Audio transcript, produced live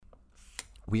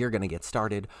we are going to get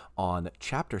started on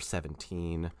Chapter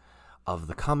 17 of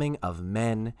The Coming of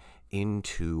Men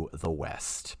into the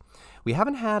West. We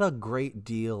haven't had a great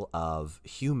deal of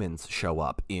humans show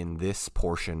up in this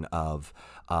portion of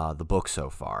the book so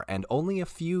far, and only a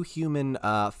few human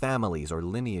families or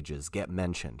lineages get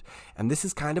mentioned. And this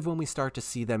is kind of when we start to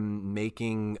see them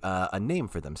making a name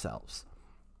for themselves.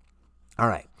 All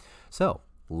right, so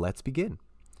let's begin.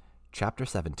 Chapter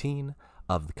 17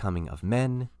 of The Coming of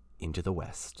Men into the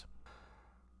West.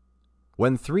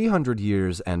 When 300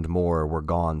 years and more were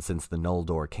gone since the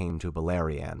Noldor came to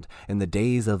Beleriand, in the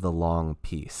days of the Long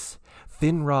Peace,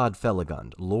 Finrod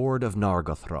Felagund, Lord of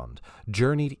Nargothrond,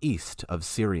 journeyed east of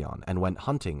Sirion and went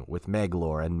hunting with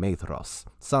Meglor and Maethros,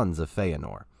 sons of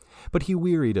Feanor. But he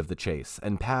wearied of the chase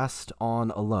and passed on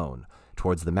alone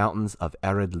towards the mountains of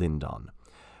Ered Lindon,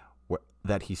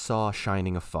 that he saw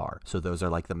shining afar. So those are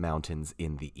like the mountains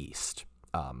in the east,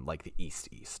 like the east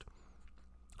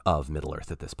of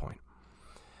Middle-earth at this point.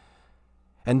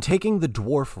 And taking the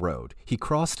dwarf road, he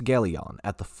crossed Gelion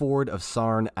at the ford of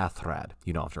Sarn Athrad.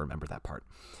 You don't have to remember that part.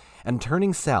 And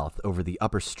turning south over the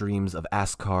upper streams of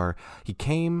Askar, he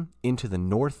came into the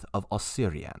north of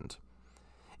Osiriand.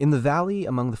 In the valley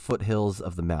among the foothills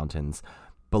of the mountains,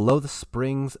 below the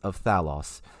springs of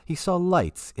Thalos, he saw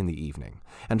lights in the evening,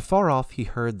 and far off he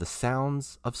heard the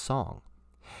sounds of song.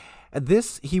 At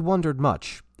this he wondered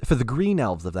much, for the green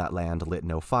elves of that land lit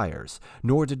no fires,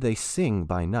 nor did they sing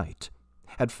by night.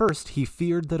 At first he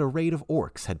feared that a raid of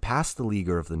orcs had passed the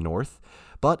Leaguer of the North,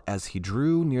 but as he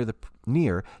drew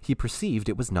near, he perceived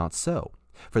it was not so,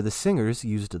 for the singers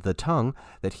used the tongue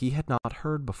that he had not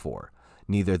heard before,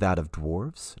 neither that of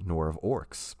dwarves nor of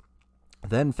orcs.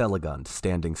 Then Felagund,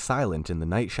 standing silent in the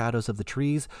night shadows of the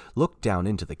trees, looked down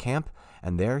into the camp,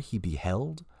 and there he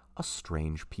beheld a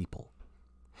strange people.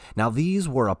 Now these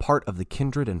were a part of the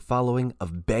kindred and following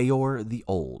of Beor the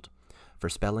Old. For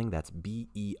spelling, that's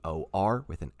B-E-O-R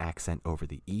with an accent over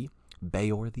the E,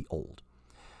 Beor the Old.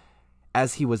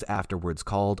 As he was afterwards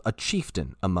called, a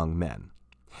chieftain among men.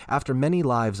 After many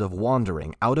lives of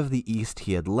wandering out of the east,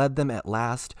 he had led them at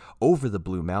last over the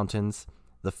Blue Mountains,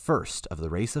 the first of the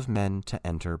race of men to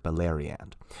enter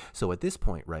Beleriand. So at this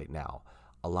point right now,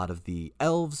 a lot of the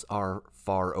elves are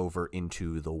far over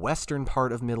into the western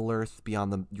part of Middle-earth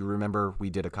beyond the, you remember we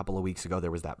did a couple of weeks ago,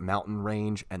 there was that mountain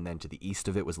range, and then to the east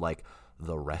of it was like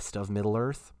the rest of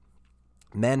Middle-earth.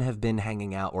 Men have been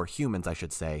hanging out, or humans I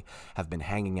should say, have been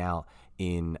hanging out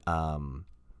in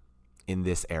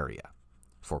this area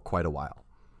for quite a while.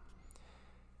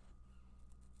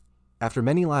 After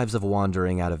many lives of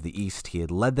wandering out of the east, he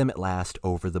had led them at last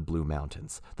over the Blue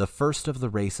Mountains, the first of the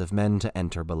race of men to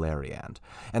enter Beleriand,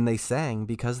 and they sang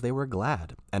because they were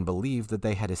glad, and believed that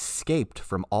they had escaped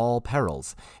from all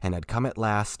perils, and had come at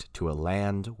last to a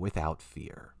land without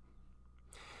fear.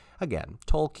 Again,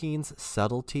 Tolkien's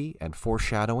subtlety and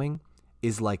foreshadowing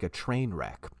is like a train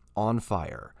wreck on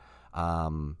fire,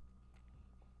 and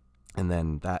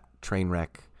then that train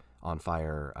wreck on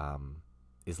fire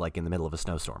is like in the middle of a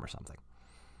snowstorm or something.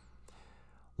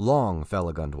 Long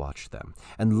Felagund watched them,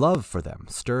 and love for them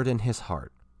stirred in his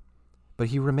heart. But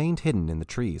he remained hidden in the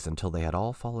trees until they had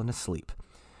all fallen asleep.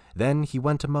 Then he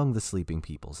went among the sleeping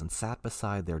peoples and sat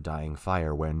beside their dying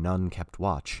fire where none kept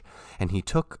watch, and he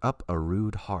took up a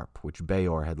rude harp which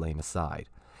Beor had lain aside,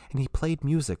 and he played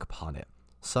music upon it,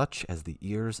 such as the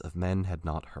ears of men had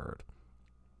not heard.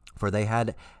 For they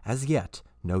had as yet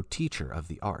no teacher of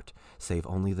the art, save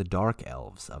only the dark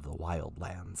elves of the wild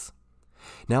lands.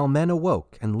 Now men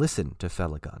awoke and listened to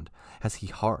Felagund, as he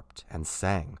harped and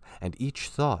sang, and each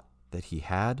thought that he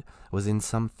was in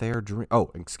some fair dream.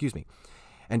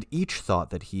 And each thought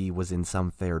that he was in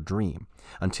some fair dream,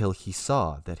 until he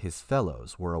saw that his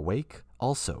fellows were awake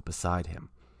also beside him.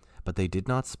 But they did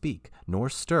not speak, nor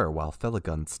stir while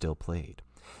Felagund still played,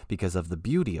 because of the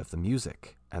beauty of the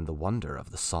music and the wonder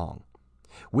of the song.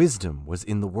 Wisdom was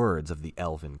in the words of the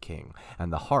elven king,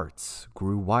 and the hearts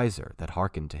grew wiser that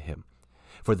hearkened to him.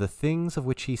 For the things of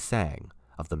which he sang,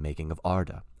 of the making of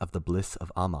Arda, of the bliss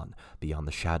of Aman, beyond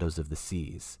the shadows of the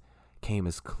seas, came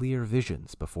as clear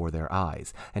visions before their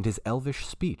eyes, and his elvish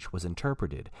speech was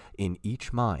interpreted in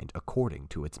each mind according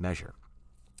to its measure.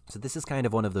 So this is kind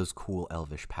of one of those cool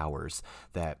elvish powers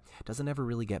that doesn't ever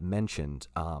really get mentioned,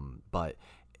 but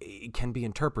it can be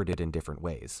interpreted in different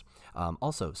ways.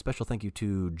 Also, special thank you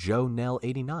to Joe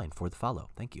Nell89 for the follow.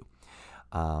 Thank you.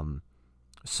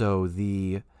 So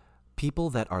the people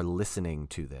that are listening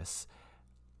to this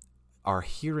are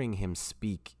hearing him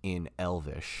speak in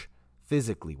Elvish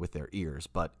physically with their ears,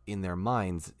 but in their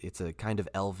minds, it's a kind of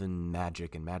elven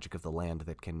magic and magic of the land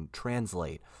that can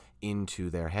translate into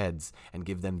their heads and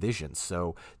give them visions.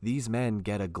 So these men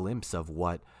get a glimpse of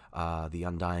what the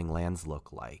Undying Lands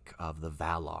look like, of the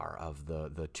Valar, of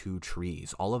the two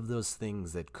trees, all of those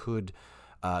things that could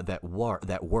that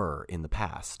were in the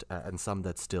past, and some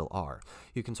that still are.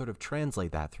 You can sort of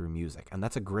translate that through music, and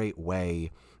that's a great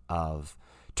way of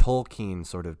Tolkien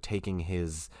sort of taking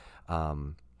his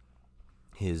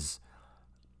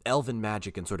elven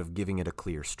magic and sort of giving it a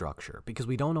clear structure, because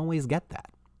we don't always get that.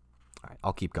 All right,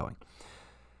 I'll keep going.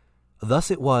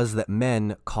 Thus it was that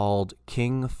men called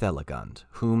King Felagund,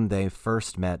 whom they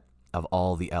first met of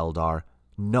all the Eldar,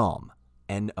 Nom,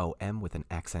 N-O-M with an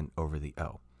accent over the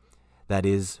O. That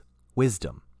is,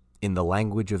 wisdom, in the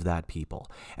language of that people.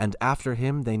 And after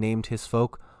him they named his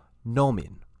folk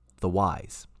Nomin, the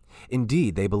wise.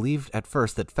 Indeed, they believed at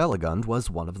first that Felagund was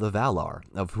one of the Valar,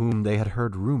 of whom they had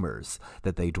heard rumors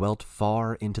that they dwelt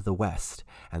far into the west,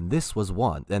 and this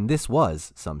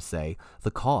was, some say,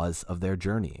 the cause of their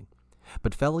journeying.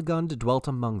 But Felagund dwelt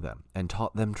among them, and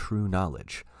taught them true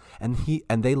knowledge, and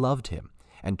they loved him,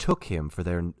 and took him for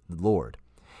their lord,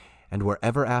 and were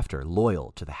ever after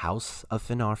loyal to the house of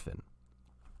Finarfin.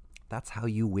 That's how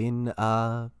you win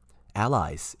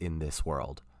allies in this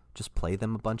world. Just play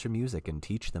them a bunch of music and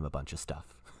teach them a bunch of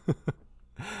stuff.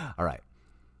 All right.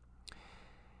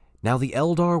 Now the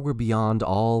Eldar were beyond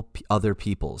all other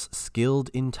peoples, skilled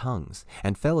in tongues,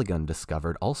 and Felagund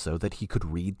discovered also that he could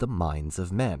read the minds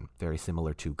of men, very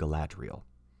similar to Galadriel.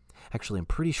 Actually, I'm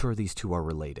pretty sure these two are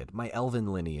related. My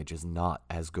elven lineage is not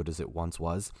as good as it once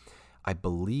was. I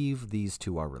believe these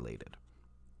two are related.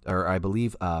 Or I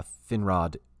believe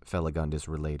Finrod Felagund is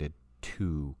related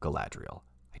to Galadriel.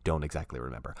 I don't exactly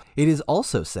remember. It is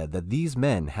also said that these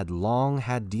men had long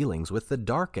had dealings with the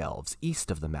Dark Elves east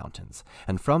of the mountains,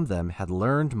 and from them had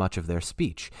learned much of their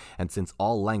speech, and since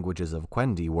all languages of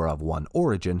Quendi were of one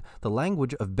origin, the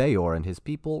language of Beor and his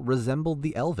people resembled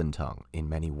the Elven tongue in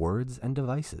many words and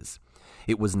devices.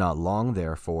 It was not long,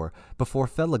 therefore, before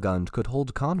Felagund could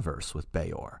hold converse with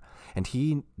Beor, and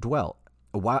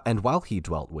while he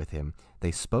dwelt with him,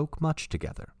 they spoke much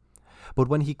together. But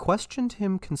when he questioned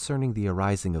him concerning the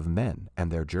arising of men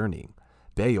and their journeying,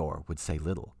 Beor would say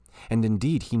little, and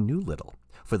indeed he knew little,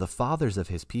 for the fathers of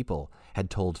his people had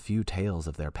told few tales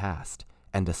of their past,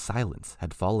 and a silence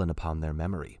had fallen upon their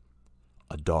memory.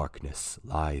 "A darkness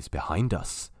lies behind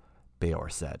us," Beor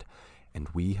said, "and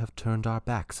we have turned our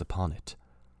backs upon it.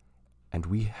 And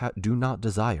we do not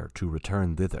desire to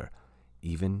return thither,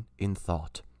 even in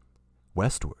thought.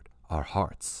 Westward our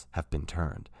hearts have been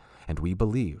turned, and we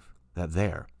believe that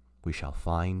there we shall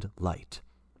find light."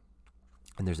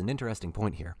 And there's an interesting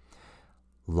point here.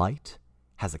 Light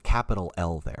has a capital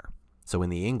L there. So in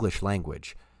the English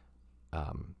language,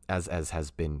 as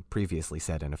has been previously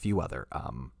said in a few other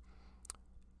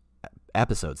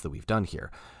episodes that we've done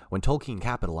here, when Tolkien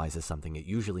capitalizes something, it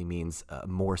usually means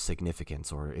more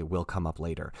significance, or it will come up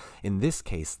later. In this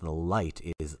case, the light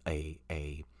is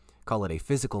a call it a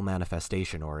physical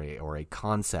manifestation, or a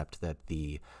concept that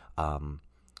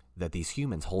that these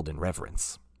humans hold in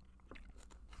reverence.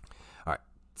 All right,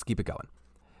 let's keep it going.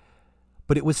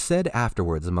 But it was said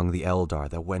afterwards among the Eldar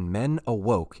that when men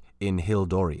awoke in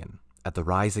Hildorien at the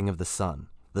rising of the sun,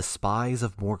 the spies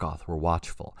of Morgoth were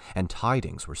watchful, and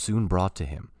tidings were soon brought to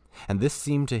him. And this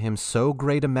seemed to him so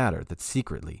great a matter that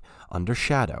secretly, under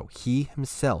shadow, he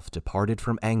himself departed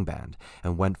from Angband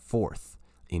and went forth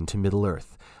into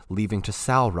Middle-earth, leaving to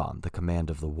Sauron the command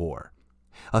of the war.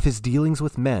 Of his dealings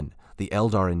with men, the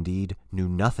Eldar indeed knew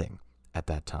nothing at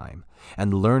that time,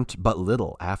 and learnt but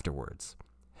little afterwards,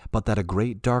 but that a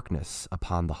great darkness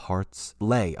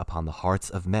lay upon the hearts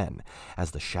of men,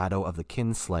 as the shadow of the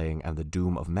kinslaying and the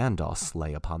doom of Mandos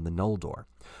lay upon the Noldor.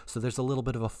 So there's a little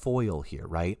bit of a foil here,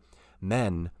 right?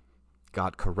 Men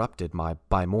got corrupted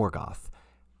by Morgoth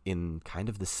in kind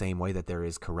of the same way that there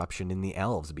is corruption in the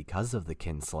elves because of the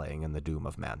kinslaying and the doom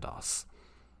of Mandos.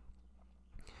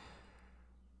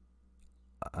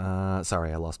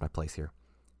 Sorry, I lost my place here.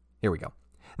 Here we go.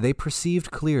 They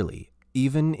perceived clearly,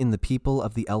 even in the people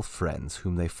of the elf friends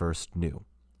whom they first knew.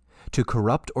 To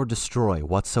corrupt or destroy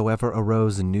whatsoever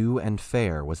arose new and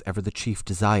fair was ever the chief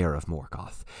desire of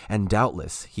Morgoth, and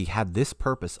doubtless he had this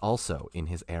purpose also in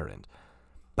his errand,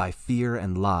 by fear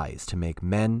and lies to make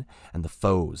men and the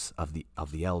foes of the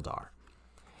Eldar,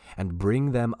 and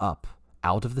bring them up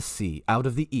out of the sea, out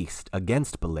of the east,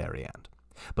 against Beleriand.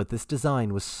 But this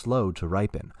design was slow to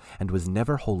ripen, and was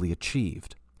never wholly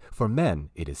achieved. For men,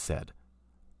 it is said,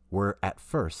 were at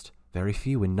first very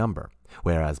few in number,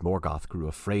 whereas Morgoth grew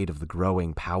afraid of the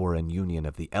growing power and union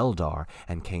of the Eldar,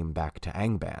 and came back to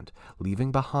Angband,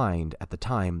 leaving behind at the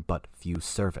time but few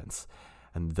servants,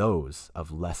 and those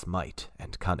of less might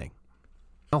and cunning.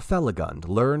 Now Felagund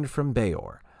learned from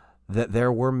Beor that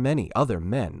there were many other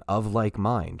men of like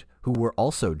mind who were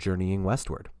also journeying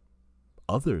westward.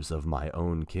 "Others of my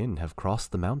own kin have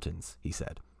crossed the mountains," he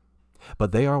said,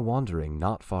 "but they are wandering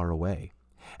not far away,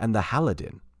 and the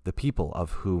Haladin, the people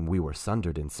of whom we were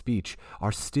sundered in speech,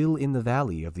 are still in the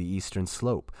valley of the eastern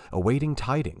slope, awaiting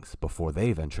tidings before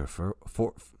they venture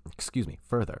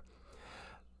further.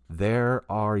 There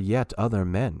are yet other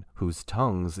men whose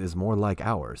tongues is more like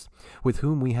ours, with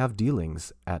whom we have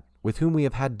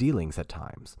had dealings at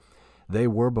times. They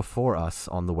were before us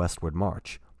on the westward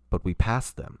march, but we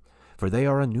passed them, for they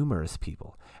are a numerous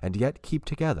people, and yet keep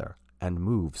together and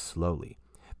move slowly,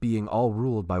 being all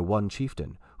ruled by one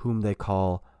chieftain, whom they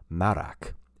call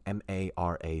Marach,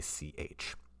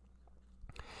 M-A-R-A-C-H.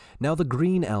 Now the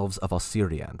green elves of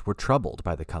Osiriand were troubled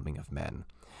by the coming of men,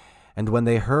 and when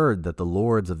they heard that the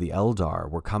lords of the Eldar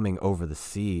were coming over the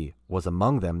sea was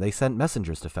among them, they sent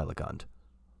messengers to Felagund.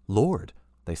 "Lord,"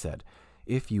 they said,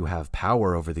 "if you have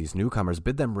power over these newcomers,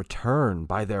 bid them return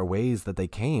by their ways that they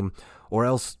came, or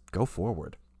else go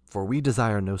forward. For we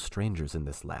desire no strangers in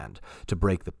this land, to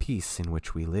break the peace in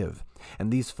which we live, and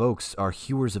these folks are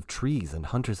hewers of trees and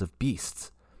hunters of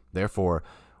beasts. Therefore,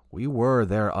 we were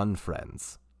their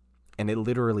unfriends." And it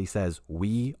literally says,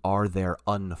 "We are their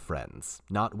unfriends,"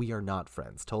 not "we are not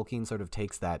friends." Tolkien sort of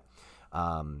takes that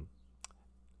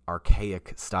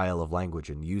archaic style of language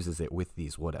and uses it with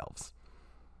these wood elves.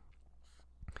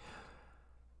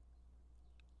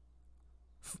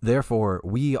 "Therefore,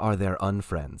 we are their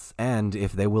unfriends, and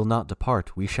if they will not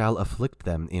depart, we shall afflict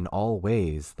them in all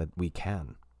ways that we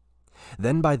can."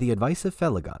 Then by the advice of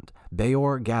Felagund,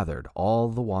 Beor gathered all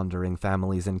the wandering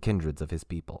families and kindreds of his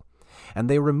people, and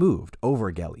they removed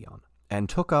over Gelion, and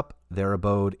took up their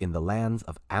abode in the lands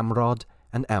of Amrod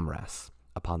and Amras,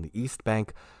 upon the east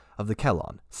bank of the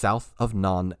Kellon, south of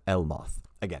Non Elmoth.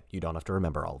 Again, you don't have to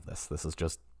remember all of this. This is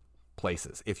just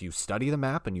places. If you study the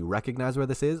map and you recognize where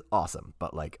this is, awesome.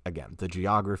 But again, the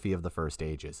geography of the First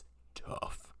Age is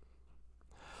tough.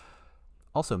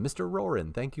 Also, Mr.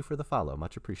 Rorin, thank you for the follow.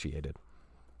 Much appreciated.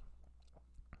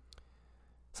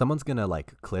 Someone's gonna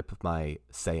clip my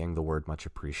saying the word much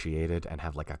appreciated and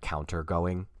have a counter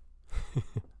going.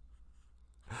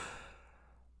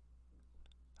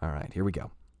 All right, here we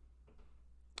go.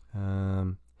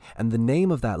 And the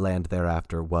name of that land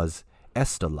thereafter was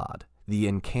Estolad, the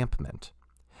encampment.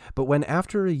 But when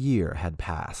after a year had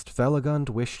passed, Felagund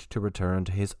wished to return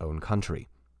to his own country.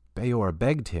 Beor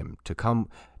begged leave to come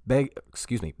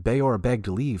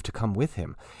with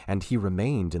him, and he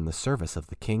remained in the service of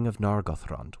the king of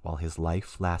Nargothrond while his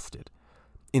life lasted.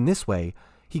 In this way,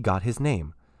 he got his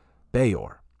name,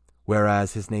 Beor,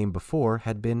 whereas his name before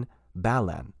had been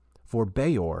Balan, for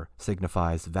Beor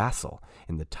signifies vassal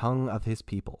in the tongue of his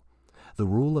people. The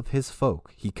rule of his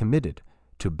folk he committed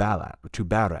to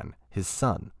Baran, his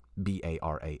son,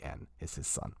 B-A-R-A-N is his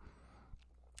son,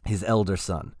 his elder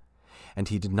son, and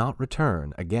he did not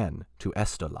return again to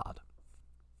Estolad.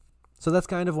 So that's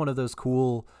kind of one of those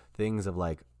cool things of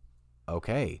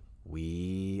okay,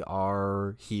 we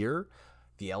are here.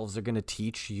 The elves are going to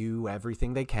teach you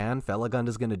everything they can. Felagund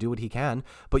is going to do what he can,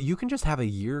 but you can just have a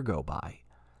year go by,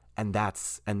 and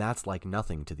that's like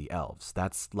nothing to the elves.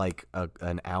 That's like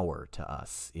an hour to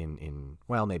us in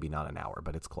well, maybe not an hour,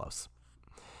 but it's close.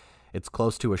 It's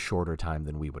close to a shorter time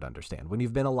than we would understand. When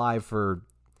you've been alive for,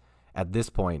 at this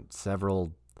point,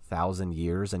 several thousand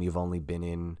years, and you've only been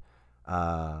in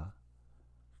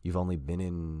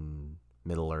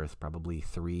Middle Earth probably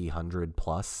 300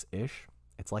 plus ish,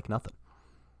 it's like nothing.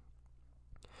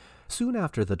 Soon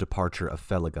after the departure of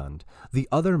Felagund, the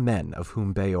other men of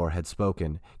whom Beor had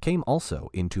spoken came also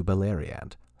into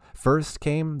Beleriand. First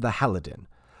came the Haladin,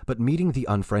 but meeting the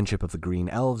unfriendship of the Green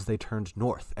Elves, they turned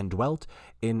north and dwelt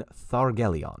in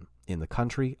Thargelion, in the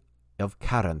country of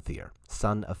Caranthir,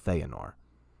 son of Feanor.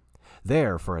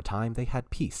 There, for a time, they had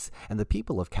peace, and the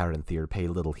people of Caranthir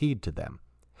paid little heed to them.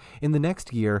 In the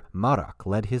next year, Marach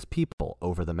led his people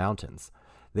over the mountains.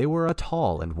 They were a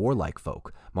tall and warlike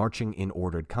folk, marching in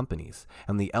ordered companies,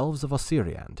 and the elves of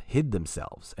Osiriand hid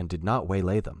themselves and did not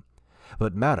waylay them.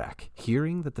 But Marach,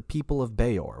 hearing that the people of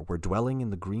Beor were dwelling in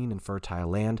the green and fertile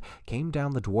land, came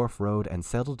down the dwarf road and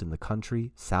settled in the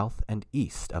country south and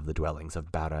east of the dwellings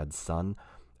of Barad, son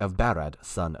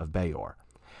of Beor.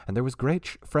 And there was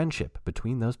great friendship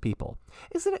between those people.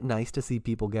 Isn't it nice to see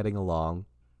people getting along?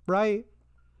 Right?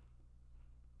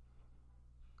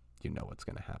 You know what's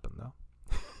going to happen, though.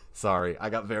 Sorry, I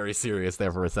got very serious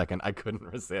there for a second. I couldn't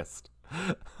resist.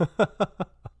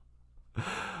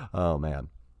 Oh, man.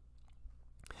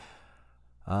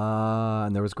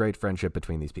 And there was great friendship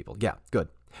between these people. Yeah, good.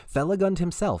 Felagund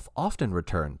himself often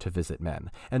returned to visit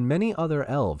men, and many other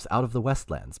elves out of the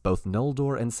Westlands, both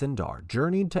Noldor and Sindar,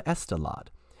 journeyed to Estelad,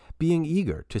 being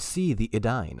eager to see the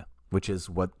Edain, which is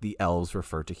what the elves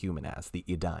refer to human as, the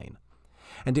Edain.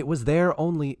 And it was there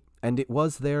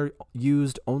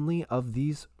used only of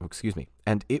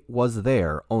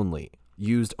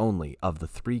the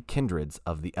three kindreds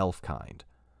of the elf kind.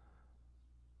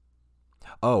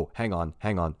 Oh, hang on.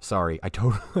 Sorry, I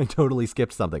totally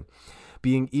skipped something.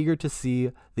 Being eager to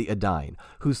see the Edain,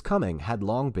 whose coming had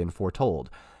long been foretold.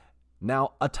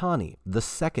 Now, Atani, the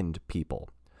second people,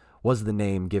 was the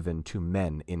name given to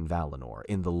men in Valinor,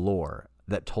 in the lore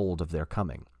that told of their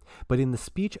coming. But in the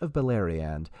speech of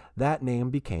Beleriand, that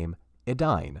name became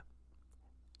Edain,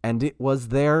 and it was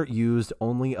there used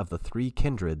only of the three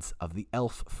kindreds of the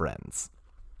elf friends.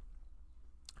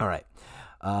 All right.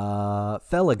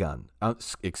 Fingolfin,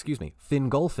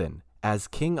 as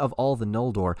king of all the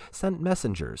Noldor, sent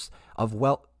messengers of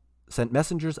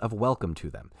welcome to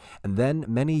them, and then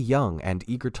many young and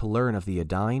eager to learn of the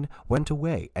Edain went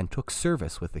away and took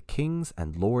service with the kings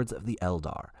and lords of the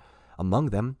Eldar. Among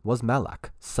them was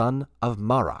Malak, son of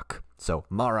Marach. So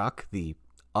Marach, the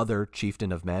other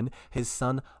chieftain of men, his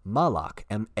son Malach,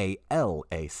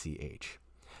 Malach.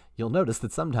 You'll notice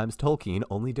that sometimes Tolkien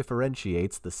only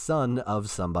differentiates the son of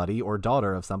somebody or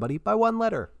daughter of somebody by one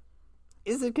letter.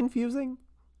 Is it confusing?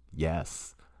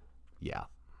 Yes. Yeah.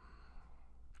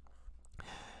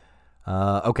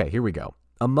 Okay, here we go.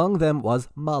 Among them was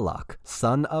Malach,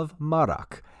 son of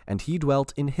Marach, and he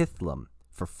dwelt in Hithlum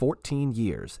for 14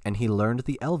 years, and he learned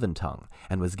the Elven tongue,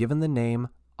 and was given the name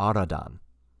Aradan.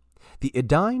 The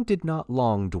Edain did not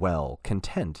long dwell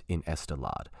content in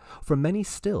Estelad, for many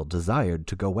still desired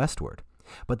to go westward,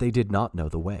 but they did not know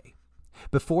the way.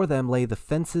 Before them lay the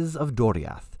fences of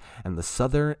Doriath, and the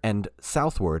southern and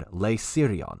southward lay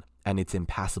Sirion and its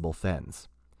impassable fens.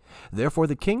 Therefore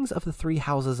the kings of the three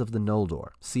houses of the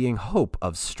Noldor, seeing hope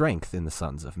of strength in the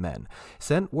sons of men,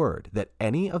 sent word that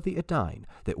any of the Edain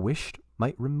that wished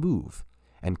might remove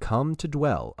and come to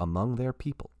dwell among their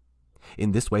people.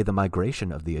 In this way the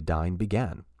migration of the Edain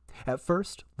began, at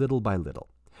first little by little,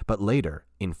 but later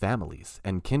in families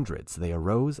and kindreds they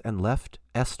arose and left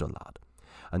Estelad,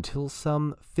 until after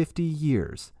some 50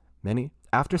 years,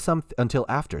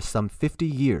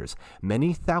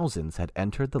 many thousands had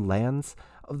entered the lands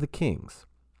of the kings.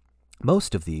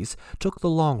 Most of these took the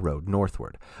long road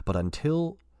northward, but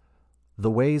until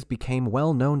the ways became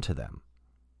well known to them.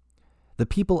 The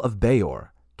people of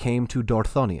Beor came to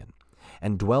Dorthonion,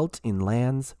 and dwelt in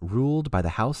lands ruled by the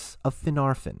house of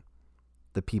Finarfin.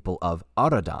 The people of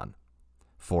Aradan,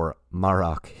 for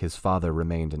Marach his father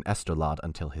remained in Estelad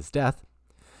until his death.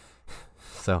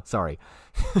 So, sorry.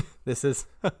 This is...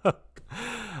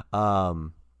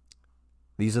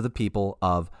 these are the people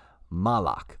of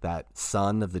Malach, that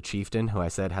son of the chieftain who I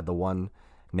said had the one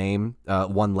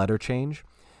letter change.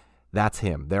 That's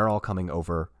him. They're all coming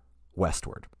over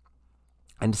westward.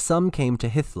 And some came to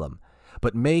Hithlum,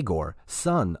 but Magor,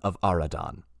 son of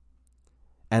Aradan,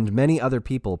 and many other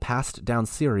people passed down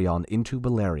Sirion into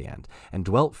Beleriand, and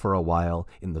dwelt for a while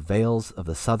in the vales of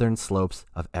the southern slopes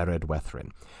of Ered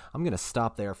Wethrin. I'm going to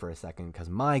stop there for a second, because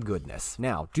my goodness.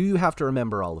 Now, do you have to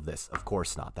remember all of this? Of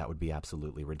course not. That would be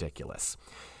absolutely ridiculous.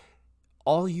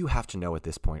 All you have to know at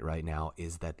this point right now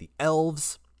is that the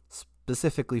elves,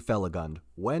 specifically Felagund,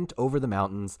 went over the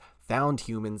mountains, found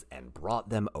humans, and brought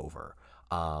them over.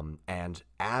 And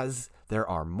as there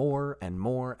are more and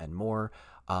more and more,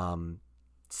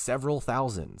 several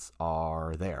thousands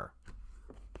are there.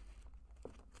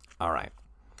 All right.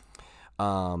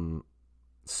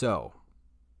 So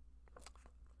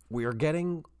we're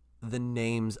getting the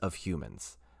names of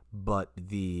humans, but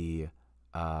the,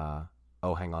 hang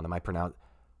on.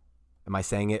 Am I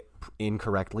saying it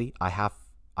incorrectly? I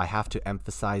have to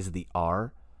emphasize the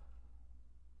R.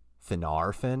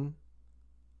 Finarfin.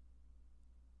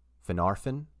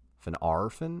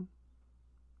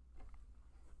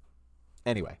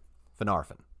 Anyway,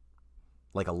 Finarfin.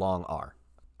 Like a long R.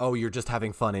 Oh, you're just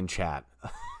having fun in chat.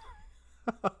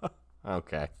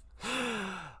 Okay.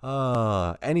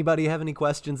 Anybody have any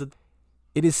questions?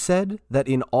 It is said that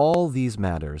in all these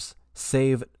matters,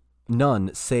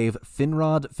 none save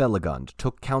Finrod Felagund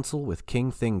took counsel with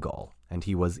King Thingol, and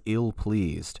he was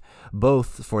ill-pleased,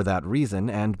 both for that reason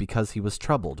and because he was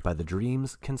troubled by the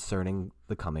dreams concerning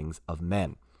the comings of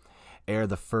men, ere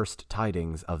the first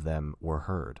tidings of them were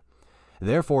heard.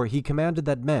 Therefore he commanded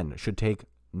that men should take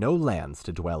no lands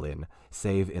to dwell in,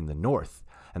 save in the north,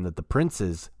 and that the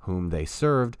princes whom they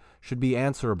served should be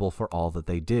answerable for all that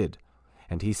they did.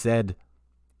 And he said,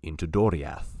 into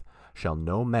Doriath, shall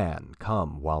no man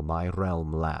come while my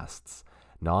realm lasts,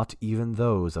 not even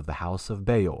those of the house of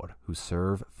Beor who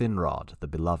serve Finrod the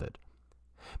beloved.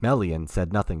 Melian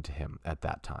said nothing to him at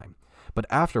that time, but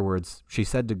afterwards she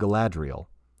said to Galadriel,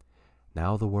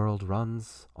 Now the world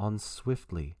runs on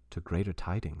swiftly to greater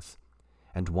tidings,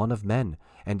 and one of men,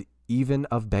 and even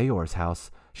of Beor's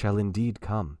house, shall indeed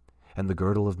come, and the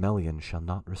girdle of Melian shall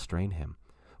not restrain him,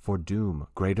 for doom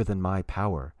greater than my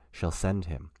power shall send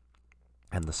him,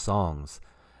 and the songs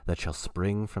that shall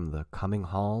spring from the coming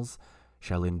halls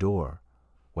shall endure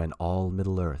when all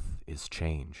Middle-earth is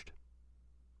changed.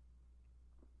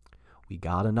 We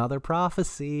got another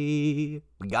prophecy.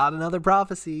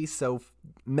 So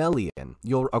Melian,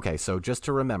 okay, so just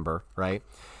to remember, right?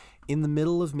 In the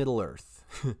middle of Middle-earth,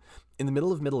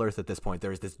 at this point,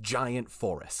 there is this giant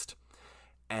forest.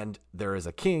 And there is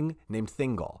a king named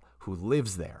Thingol who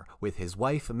lives there with his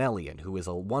wife Melian, who is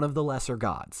one of the lesser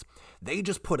gods. They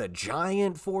just put a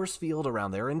giant force field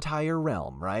around their entire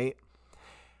realm, right?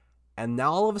 And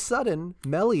now all of a sudden,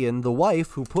 Melian, the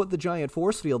wife who put the giant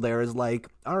force field there, is like,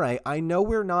 all right, I know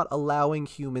we're not allowing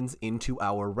humans into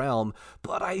our realm,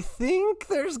 but I think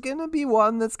there's going to be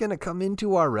one that's going to come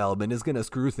into our realm and is going to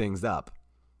screw things up.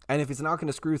 And if it's not going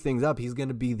to screw things up, he's going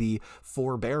to be the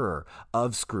forebearer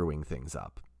of screwing things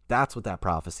up. That's what that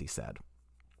prophecy said.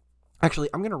 Actually,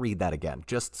 I'm going to read that again,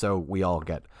 just so we all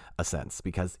get a sense,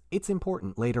 because it's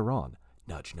important later on.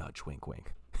 Nudge, nudge, wink,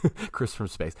 wink. Chris from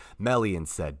space. Melian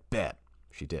said, bet.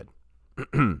 She did.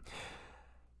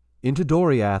 Into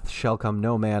Doriath shall come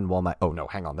no man while my... Oh, no,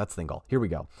 hang on, that's Thingol. Here we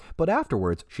go. But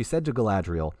afterwards she said to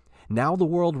Galadriel, Now the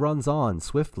world runs on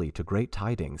swiftly to great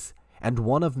tidings, and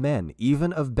one of men,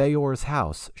 even of Beor's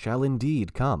house, shall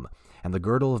indeed come, and the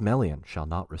girdle of Melian shall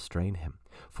not restrain him.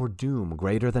 For doom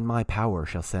greater than my power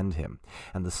shall send him,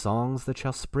 and the songs that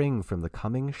shall spring from the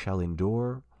coming shall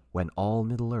endure when all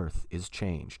Middle-earth is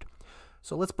changed.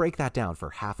 So let's break that down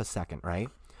for half a second, right?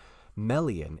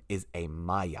 Melian is a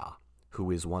Maya,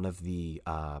 who is one of the,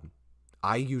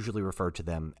 I usually refer to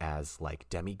them as like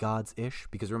demigods-ish,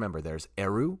 because remember, there's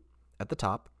Eru at the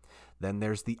top, then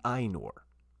there's the Ainur,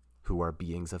 who are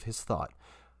beings of his thought.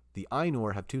 The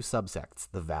Ainur have two subsects,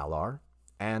 the Valar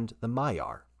and the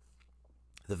Maiar.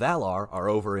 The Valar are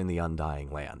over in the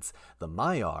Undying Lands. The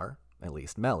Maiar, at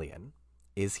least Melian,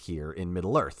 is here in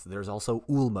Middle-earth. There's also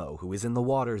Ulmo, who is in the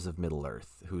waters of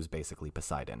Middle-earth, who's basically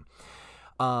Poseidon.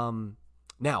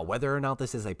 Now, whether or not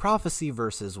this is a prophecy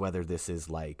versus whether this is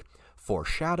like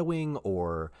foreshadowing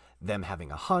or them having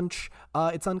a hunch,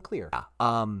 it's unclear.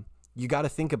 You got to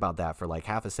think about that for like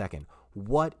half a second.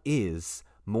 What is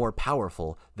more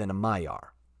powerful than a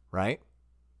Maiar, right?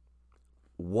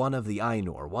 One of the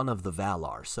Ainur, one of the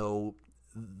Valar. So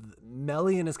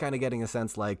Melian is kind of getting a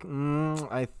sense like,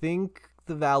 I think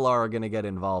the Valar are going to get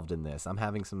involved in this. I'm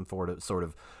having some sort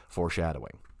of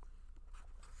foreshadowing.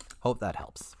 Hope that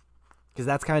helps. Because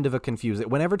that's kind of a confusing...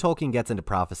 Whenever Tolkien gets into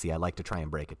prophecy, I like to try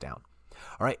and break it down.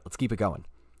 All right, let's keep it going.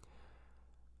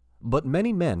 But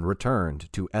many men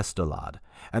returned to Estolad,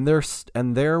 and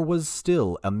there was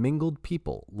still a mingled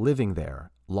people living there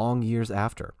long years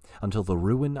after, until the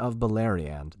ruin of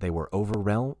Beleriand they were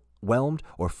overwhelmed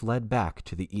or fled back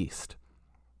to the east.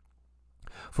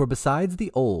 For besides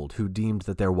the old who deemed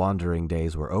that their wandering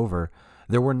days were over,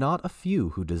 there were not a few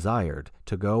who desired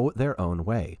to go their own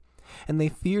way, and they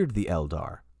feared the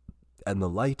Eldar and the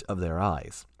light of their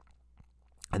eyes.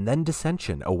 And then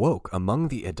dissension awoke among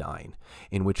the Edain,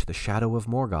 in which the shadow of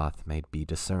Morgoth may be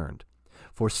discerned.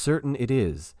 For certain it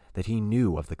is that he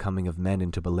knew of the coming of men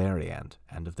into Beleriand,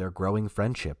 and of their growing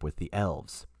friendship with the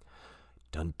elves.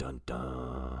 Dun dun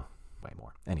dun. Way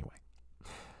more. Anyway.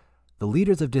 The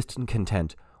leaders of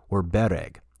discontent were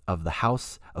Bereg, of the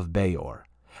house of Beor,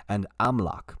 and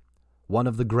Amlak, one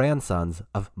of the grandsons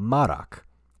of Marak.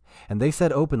 And they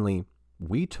said openly,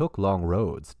 We took long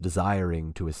roads,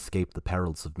 desiring to escape the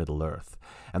perils of Middle-earth,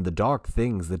 and the dark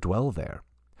things that dwell there.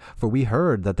 For we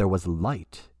heard that there was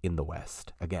light in the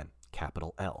west. Again,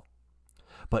 capital L.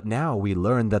 But now we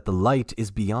learn that the light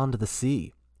is beyond the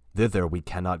sea. Thither we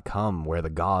cannot come where the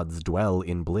gods dwell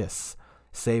in bliss,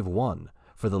 save one,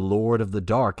 for the Lord of the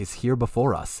Dark is here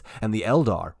before us, and the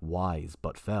Eldar, wise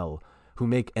but fell, who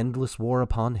make endless war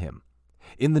upon him.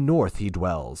 In the north he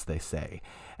dwells, they say,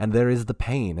 and there is the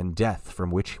pain and death from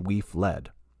which we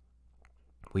fled.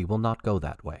 We will not go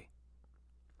that way.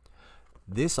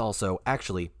 This also,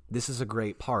 actually, this is a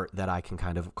great part that I can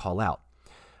kind of call out.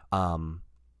 A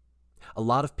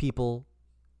lot of people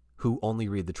who only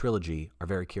read the trilogy are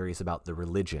very curious about the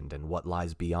religion and what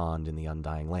lies beyond in the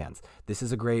Undying Lands. This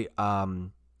is a great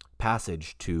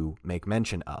passage to make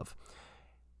mention of.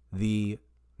 The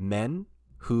men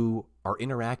who are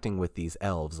interacting with these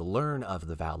elves learn of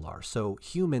the Valar. So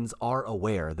humans are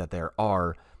aware that there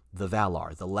are the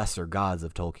Valar, the lesser gods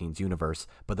of Tolkien's universe,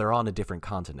 but they're on a different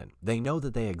continent. They know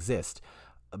that they exist,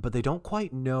 but they don't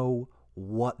quite know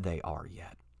what they are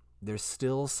yet. There's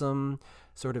still some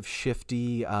sort of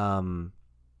shiftiness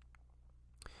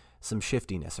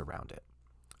around it.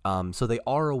 So they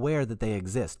are aware that they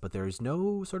exist, but there's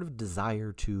no sort of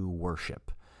desire to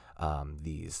worship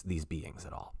these beings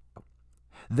at all.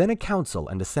 Then a council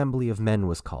and assembly of men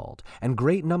was called, and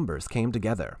great numbers came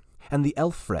together. And the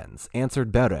elf friends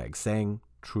answered Bereg, saying,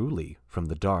 "Truly, from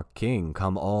the Dark King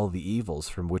come all the evils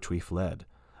from which we fled.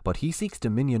 But he seeks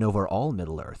dominion over all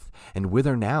Middle-earth, and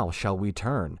whither now shall we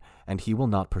turn, and he will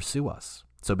not pursue us?"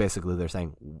 So basically they're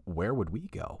saying, where would we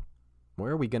go?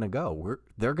 Where are we going to go?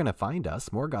 They're going to find us.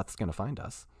 Morgoth's going to find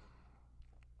us.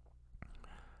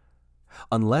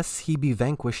 "Unless he be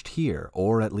vanquished here,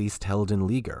 or at least held in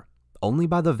leaguer. Only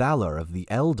by the valor of the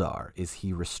Eldar is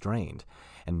he restrained,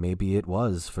 and maybe it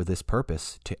was for this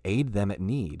purpose, to aid them at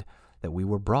need, that we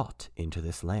were brought into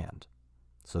this land."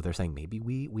 So they're saying maybe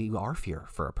we are here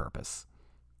for a purpose.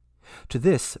 To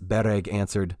this Bereg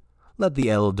answered, "Let the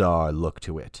Eldar look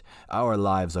to it. Our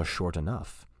lives are short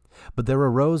enough." But there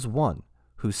arose one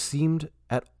who seemed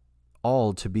at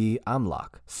all to be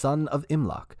Amlach, son of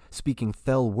Imlach, speaking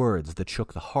fell words that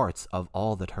shook the hearts of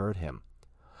all that heard him.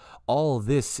 "All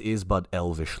this is but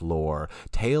elvish lore,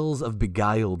 tales of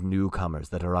beguiled newcomers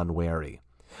that are unwary.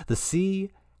 The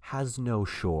sea has no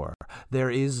shore. There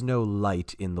is no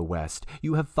light in the west.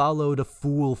 You have followed a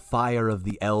fool fire of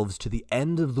the elves to the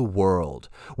end of the world.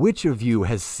 Which of you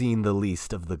has seen the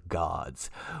least of the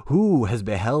gods? Who has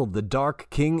beheld the Dark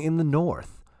King in the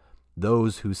north?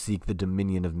 Those who seek the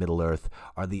dominion of Middle-earth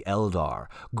are the Eldar.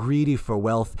 Greedy for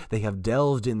wealth, they have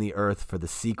delved in the earth for the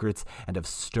secrets and have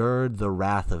stirred the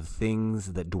wrath of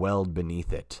things that dwelled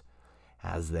beneath it,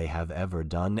 as they have ever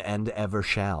done and ever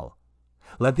shall.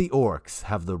 Let the orcs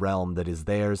have the realm that is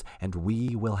theirs, and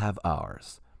we will have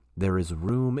ours. There is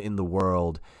room in the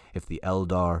world if the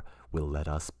Eldar will let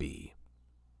us be."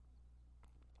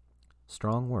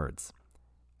 Strong words,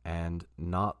 and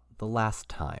not the last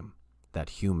time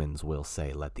that humans will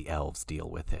say, "Let the elves deal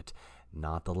with it."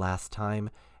 Not the last time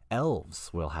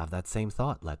elves will have that same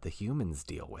thought, "Let the humans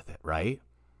deal with it," right?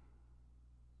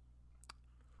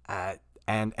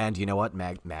 And you know what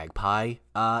Magpie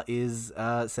is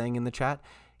saying in the chat?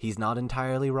 He's not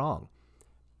entirely wrong.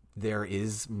 There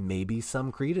is maybe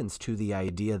some credence to the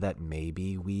idea that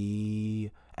maybe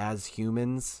we as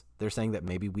humans, they're saying that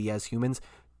maybe we as humans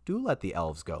do let the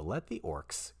elves go, let the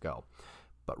orcs go.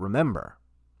 But remember,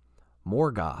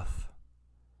 Morgoth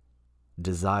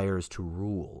desires to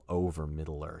rule over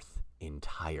Middle-earth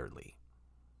entirely.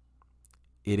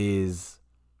 It is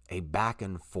a back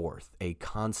and forth, a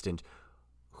constant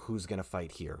who's going to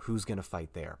fight here, who's going to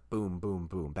fight there, boom, boom,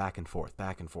 boom, back and forth,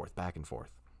 back and forth, back and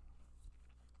forth.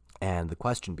 And the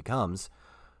question becomes,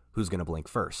 who's going to blink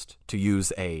first? To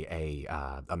use a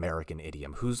American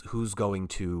idiom, who's going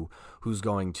to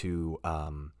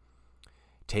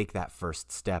take that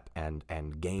first step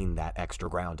and gain that extra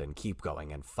ground and keep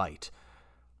going and fight.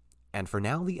 And for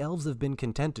now, the elves have been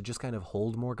content to just kind of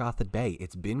hold Morgoth at bay.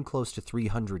 It's been close to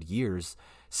 300 years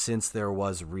since there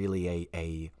was really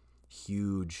a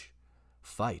huge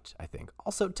fight, I think.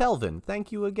 Also, Telvin,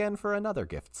 thank you again for another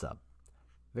gift sub.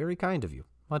 Very kind of you.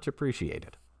 Much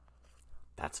appreciated.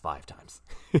 That's 5 times.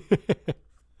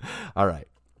 All right.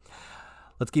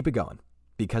 Let's keep it going,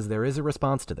 because there is a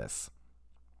response to this.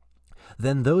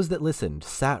 Then those that listened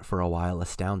sat for a while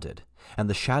astounded, and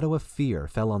the shadow of fear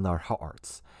fell on their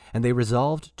hearts, and they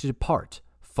resolved to depart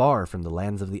far from the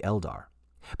lands of the Eldar.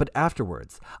 But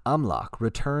afterwards Amlach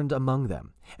returned among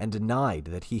them, and denied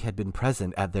that he had been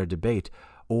present at their debate,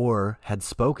 or had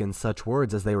spoken such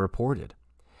words as they reported.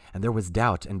 And there was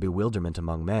doubt and bewilderment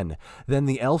among men. Then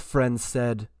the elf friends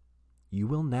said, "You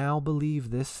will now believe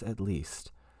this at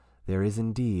least. There is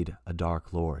indeed a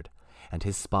Dark Lord, and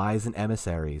his spies and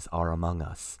emissaries are among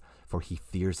us, for he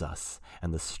fears us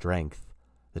and the strength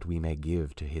that we may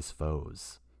give to his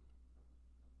foes."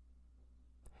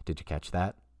 Did you catch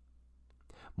that?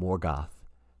 Morgoth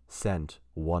sent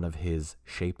one of his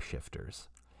shapeshifters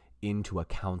into a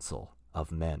council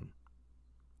of men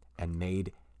and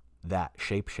made that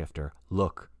shapeshifter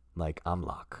look like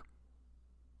Amlach.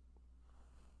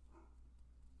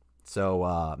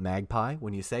 So, Magpie,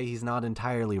 when you say he's not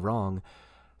entirely wrong,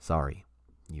 sorry,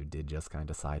 you did just kind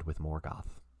of side with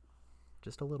Morgoth.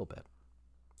 Just a little bit.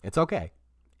 It's okay.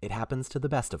 It happens to the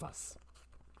best of us.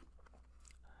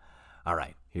 All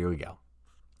right, here we go.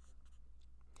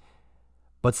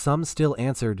 But some still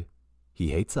answered, He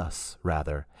hates us,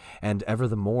 rather, and ever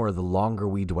the more the longer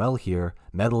we dwell here,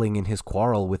 meddling in his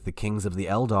quarrel with the kings of the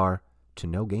Eldar, to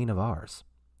no gain of ours.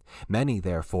 Many,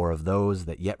 therefore, of those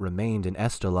that yet remained in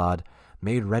Estelad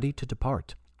made ready to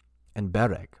depart, and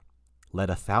Bereg led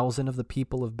 1,000 of the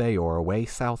people of Beor away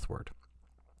southward,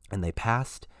 and they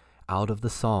passed out of the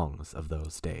songs of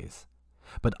those days.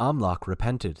 But Amlach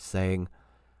repented, saying,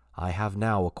 I have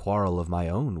now a quarrel of my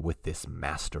own with this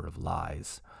master of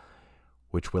lies,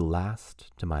 which will last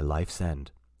to my life's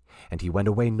end. And he went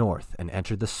away north and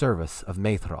entered the service of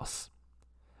Maethros.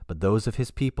 But those of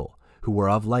his people, who were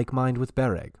of like mind with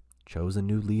Bereg, chose a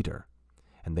new leader,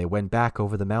 and they went back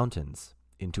over the mountains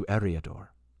into Eriador,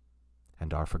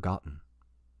 and are forgotten.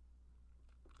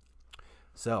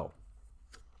 So,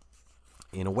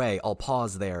 in a way, I'll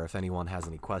pause there. If anyone has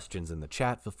any questions in the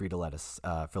chat, feel free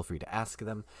to ask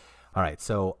them. All right,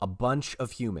 so a bunch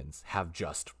of humans have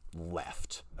just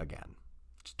left again.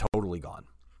 It's totally gone.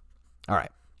 All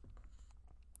right.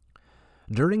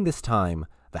 During this time,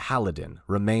 the Haladin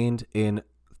remained in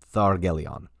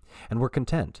Thargelion, and were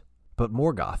content. But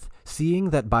Morgoth, seeing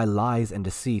that by lies and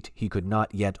deceit he could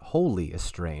not yet wholly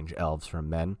estrange elves from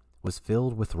men, was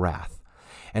filled with wrath,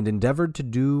 and endeavored to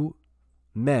do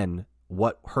men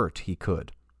what hurt he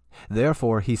could.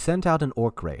 Therefore he sent out an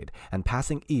orc raid, and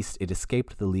passing east it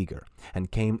escaped the leaguer, and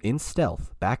came in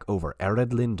stealth back over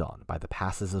Ered Lindon by the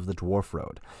passes of the Dwarf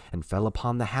Road, and fell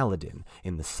upon the Haladin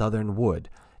in the southern wood,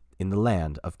 in the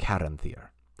land of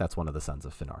Caranthir. That's one of the sons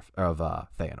of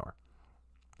Feanor.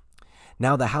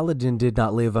 Now the Haladin did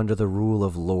not live under the rule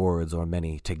of lords or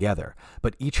many together,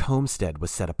 but each homestead was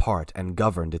set apart and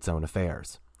governed its own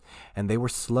affairs. And they were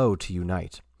slow to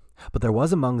unite. But there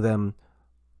was among them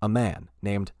a man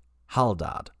named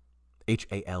Haldad,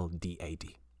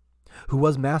 Haldad, who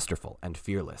was masterful and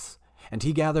fearless. And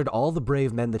he gathered all the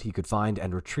brave men that he could find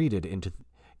and retreated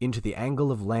into the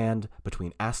angle of land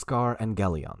between Askar and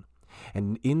Gelion.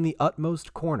 And in the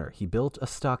utmost corner he built a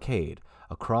stockade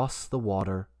across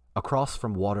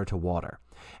from water to water,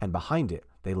 and behind it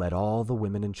they led all the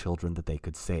women and children that they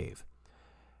could save.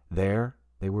 There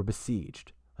they were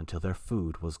besieged until their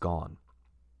food was gone.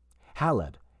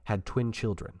 Haled had twin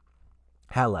children,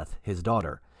 Haleth his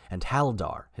daughter, and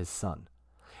Haldar his son,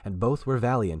 and both were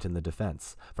valiant in the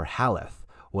defense, for Haleth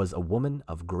was a woman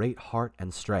of great heart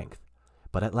and strength.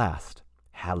 But at last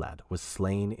Halad was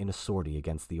slain in a sortie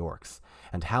against the orcs,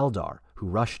 and Haldar, who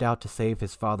rushed out to save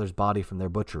his father's body from their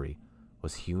butchery,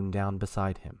 was hewn down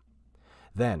beside him.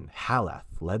 Then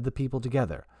Halath led the people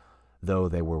together, though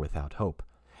they were without hope,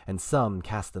 and some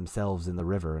cast themselves in the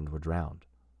river and were drowned.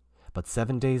 But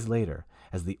 7 days later,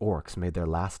 as the orcs made their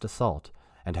last assault,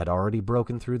 and had already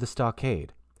broken through the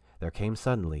stockade, there came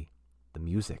suddenly the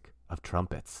music of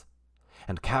trumpets.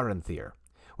 And Caranthir,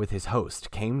 with his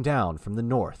host, came down from the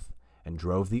north, and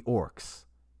drove the orcs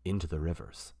into the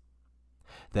rivers.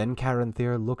 Then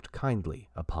Caranthir looked kindly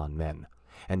upon men,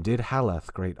 and did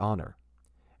Haleth great honor,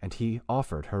 and he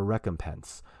offered her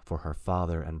recompense for her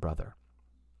father and brother.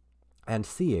 And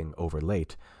seeing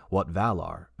overlate what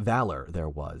valor there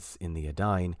was in the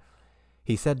Edain,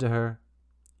 he said to her,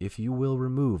 If you will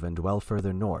remove and dwell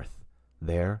further north,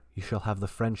 there you shall have the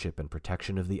friendship and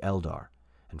protection of the Eldar,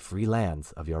 and free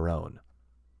lands of your own.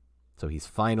 So he's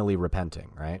finally repenting,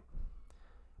 right?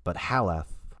 But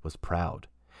Haleth was proud,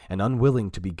 and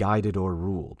unwilling to be guided or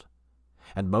ruled,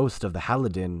 and most of the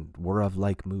Haladin were of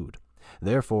like mood.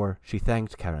 Therefore she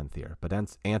thanked Caranthir, but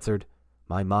answered,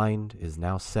 My mind is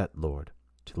now set, Lord,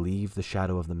 to leave the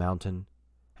shadow of the mountain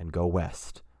and go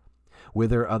west,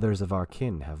 whither others of our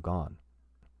kin have gone.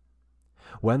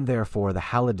 When therefore the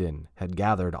Haladin had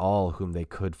gathered all whom they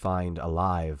could find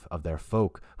alive of their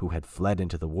folk who had fled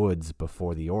into the woods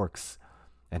before the orcs,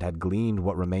 and had gleaned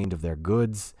what remained of their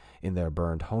goods in their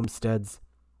burned homesteads,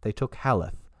 they took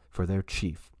Haleth for their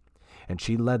chief, and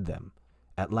she led them,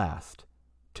 at last,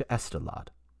 to Estelad,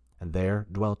 and there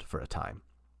dwelt for a time.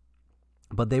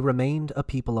 But they remained a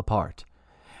people apart,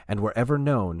 and were ever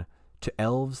known to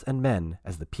elves and men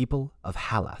as the people of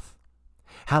Halath.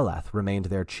 Halath remained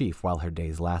their chief while her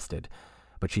days lasted,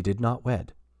 but she did not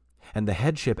wed, and the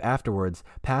headship afterwards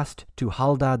passed to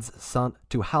Haldad,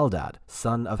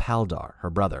 son of Haldar, her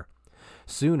brother.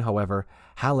 Soon, however,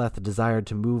 Haleth desired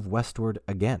to move westward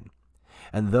again,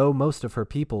 and though most of her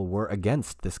people were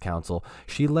against this counsel,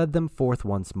 she led them forth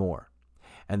once more.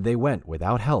 And they went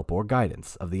without help or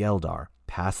guidance of the Eldar,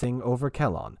 passing over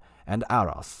Kelon and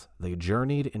Aros. They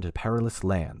journeyed into perilous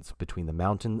lands between the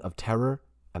Mountain of Terror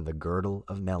and the Girdle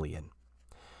of Melian.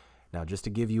 Now, just to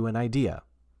give you an idea,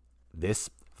 this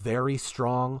very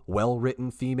strong,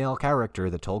 well-written female character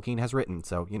that Tolkien has written,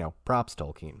 so, props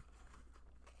Tolkien,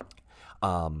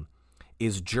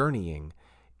 is journeying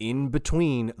in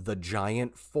between the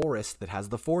giant forest that has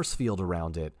the force field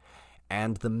around it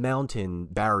and the mountain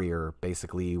barrier,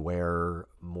 basically, where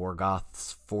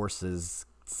Morgoth's forces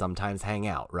sometimes hang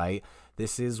out, right?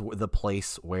 This is the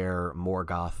place where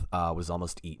Morgoth was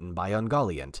almost eaten by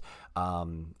Ungoliant.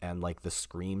 And, like, the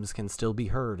screams can still be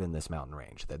heard in this mountain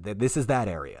range. This is that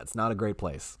area. It's not a great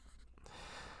place.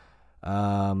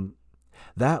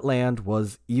 That land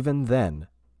was even then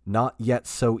not yet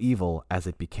so evil as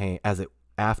it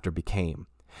after became.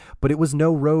 But it was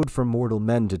no road for mortal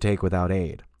men to take without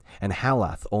aid. And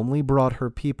Halath only brought her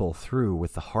people through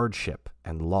with the hardship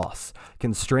and loss,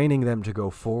 constraining them to go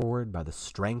forward by the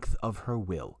strength of her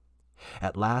will.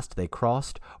 At last they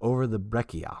crossed over the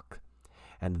Brekiak,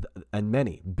 and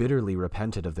many bitterly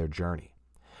repented of their journey.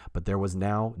 But there was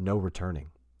now no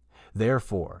returning.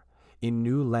 Therefore, in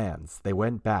new lands they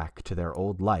went back to their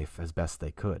old life as best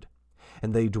they could,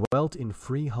 and they dwelt in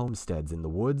free homesteads in the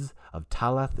woods of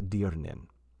Talath Dirnin,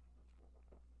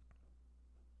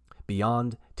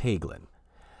 beyond Teglin,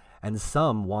 and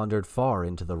some wandered far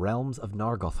into the realms of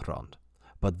Nargothrond.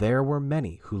 But there were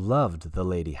many who loved the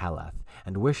Lady Halath,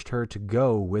 and wished her to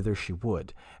go whither she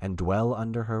would, and dwell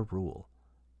under her rule.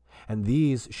 And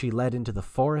these she led into the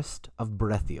forest of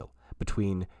Brethiel,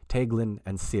 between Teglin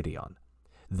and Sirion.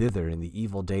 Thither in the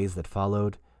evil days that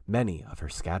followed, many of her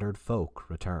scattered folk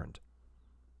returned.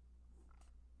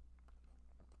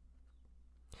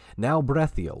 Now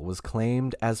Brethiel was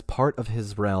claimed as part of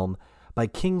his realm by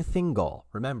King Thingol.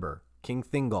 Remember, King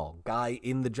Thingol, guy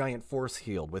in the giant force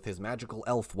field with his magical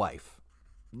elf wife.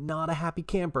 Not a happy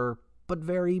camper, but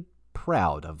very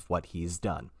proud of what he's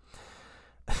done.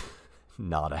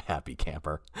 Not a happy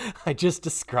camper. I just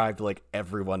described, like,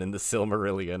 everyone in the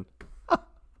Silmarillion.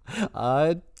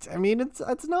 I mean,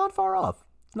 it's not far off.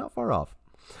 It's not far off.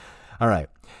 All right.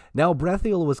 Now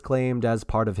Brethiel was claimed as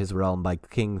part of his realm by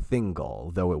King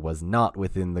Thingol, though it was not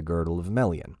within the girdle of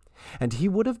Melian, and he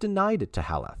would have denied it to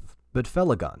Halath. But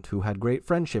Felagund, who had great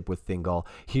friendship with Thingol,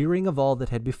 hearing of all that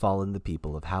had befallen the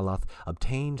people of Halath,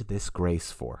 obtained this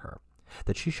grace for her,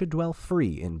 that she should dwell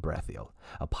free in Brethiel,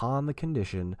 upon the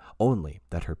condition only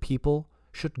that her people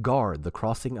should guard the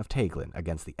crossing of Teglin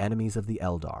against the enemies of the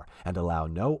Eldar, and allow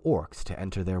no orcs to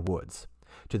enter their woods.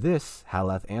 To this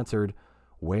Halath answered,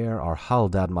 "Where are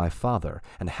Haldad my father,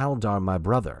 and Haldar my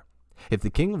brother? If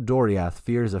the king of Doriath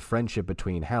fears a friendship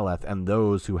between Halath and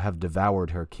those who have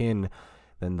devoured her kin,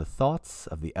 then the thoughts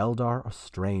of the Eldar are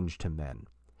strange to men."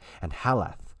 And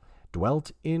Halath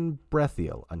dwelt in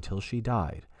Brethiel until she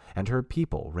died, and her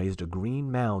people raised a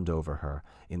green mound over her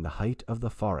in the height of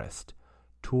the forest,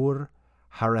 Tur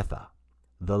Haretha,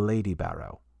 the Lady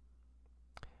Barrow.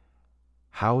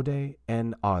 Haude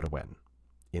en Arwen,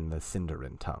 in the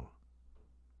Sindarin tongue.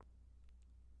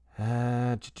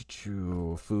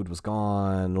 Food was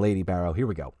gone. Lady Barrow. Here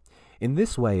we go. In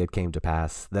this way it came to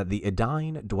pass that the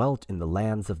Edain dwelt in the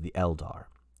lands of the Eldar,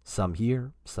 some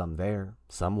here, some there,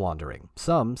 some wandering,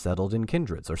 some settled in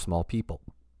kindreds or small people.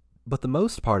 But the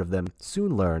most part of them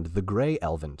soon learned the Grey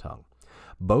Elven tongue,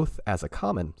 both as a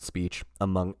common speech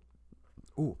among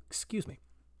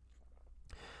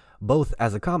both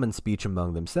as a common speech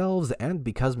among themselves, and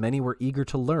because many were eager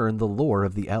to learn the lore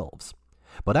of the elves.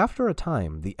 But after a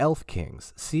time, the elf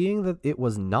kings, seeing that it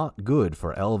was not good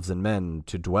for elves and men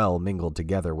to dwell mingled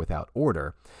together without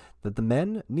order, that the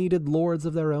men needed lords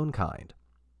of their own kind,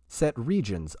 set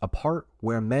regions apart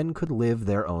where men could live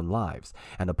their own lives,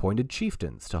 and appointed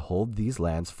chieftains to hold these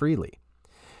lands freely.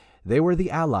 They were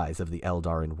the allies of the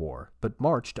Eldar in war, but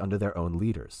marched under their own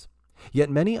leaders.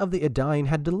 Yet many of the Edain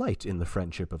had delight in the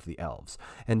friendship of the elves,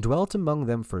 and dwelt among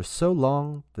them for so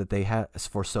long as they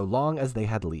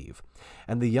had leave,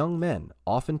 and the young men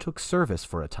often took service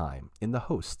for a time in the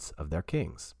hosts of their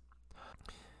kings.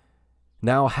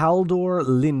 Now Haldor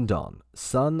Lindon,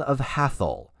 son of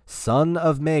Hathol, son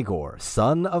of Magor,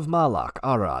 son of Malak,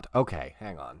 Arad. Okay,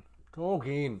 hang on.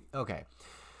 Tolkien. Okay,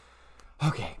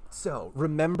 so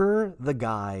remember the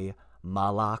guy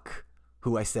Malak,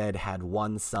 who I said had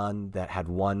one son that had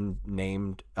one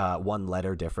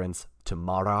letter difference to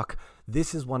Marok?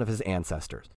 This is one of his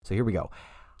ancestors. So here we go.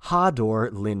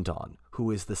 Hador Lindon, who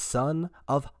is the son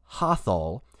of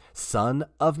Hathol, son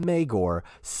of Magor,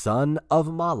 son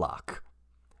of Malak.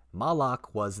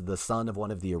 Malak was the son of one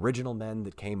of the original men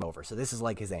that came over. So this is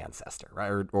like his ancestor,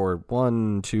 right? Or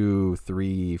 1, 2,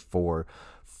 3, 4,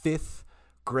 fifth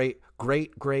great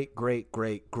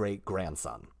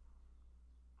grandson.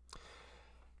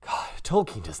 God,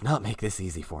 Tolkien does not make this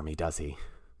easy for me, does he?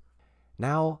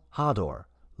 Now Hador,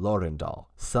 Lorindal,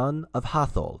 son of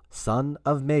Hathol, son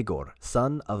of Magor,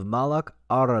 son of Malak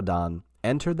Aradan,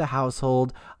 entered the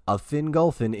household of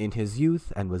Fingolfin in his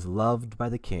youth and was loved by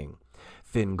the king.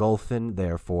 Fingolfin,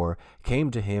 therefore,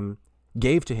 gave to him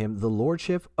the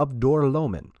lordship of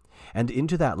Dor-lomin, and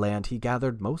into that land he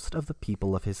gathered most of the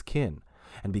people of his kin,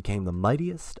 and became the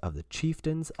mightiest of the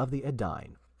chieftains of the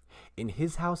Edain. In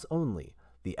his house only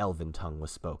the elven tongue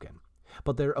was spoken,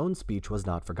 but their own speech was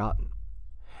not forgotten,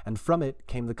 and from it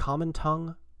came the common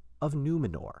tongue of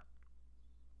Numenor.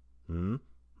 We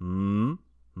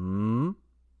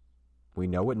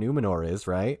know what Numenor is,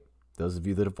 right? Those of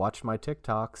you that have watched my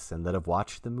TikToks and that have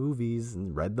watched the movies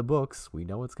and read the books, we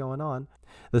know what's going on.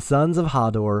 The sons of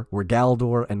Hador were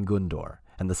Galdor and Gundor,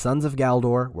 and the sons of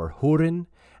Galdor were Hurin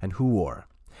and Huor,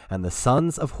 and the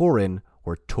sons of Hurin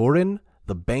were Turin,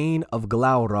 the bane of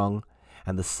Glaurung,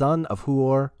 and the son of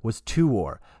Huor was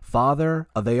Tuor, father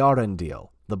of Earendil,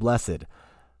 the blessed.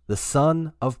 The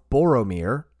son of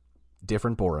Boromir,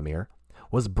 different Boromir,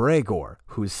 was Bregor,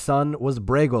 whose son was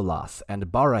Bregolas and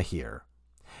Barahir.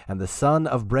 And the son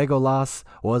of Bregolas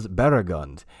was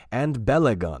Beregund and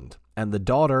Belegund, and the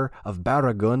daughter of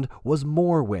Baragund was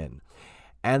Morwen,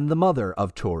 and the mother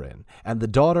of Turin, and the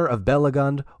daughter of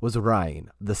Belegund was Rhain,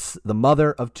 the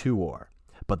mother of Tuor.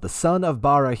 But the son of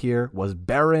Barahir was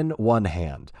Beren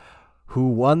Onehand, who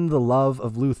won the love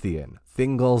of Luthien,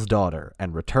 Thingol's daughter,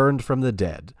 and returned from the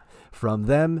dead. From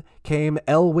them came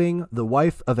Elwing, the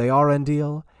wife of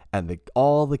Earendil, and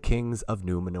all the kings of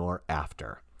Numenor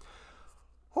after.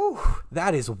 Whew,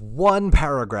 that is one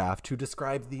paragraph to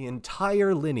describe the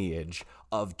entire lineage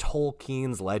of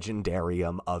Tolkien's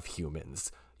legendarium of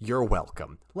humans. You're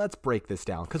welcome. Let's break this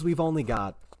down, because we've only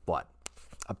got,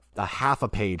 a half a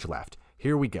page left.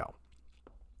 Here we go.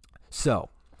 So,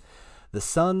 the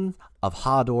sons of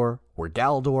Hador were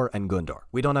Galdor and Gundor.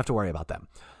 We don't have to worry about them.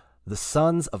 The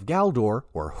sons of Galdor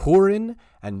were Hurin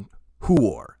and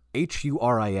Huor.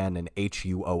 Hurin and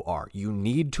Huor. You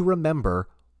need to remember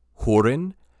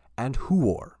Hurin and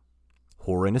Huor.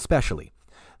 Hurin especially.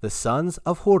 The sons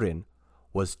of Hurin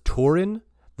was Turin,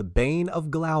 the bane of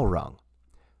Glaurung.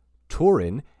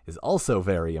 Turin is also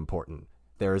very important.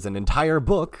 There is an entire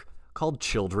book called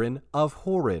Children of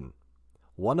Hurin.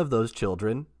 One of those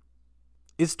children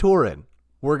is Turin.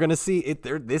 We're going to see it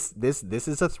there. This is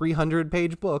a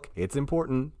 300-page book. It's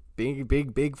important.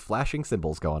 Big flashing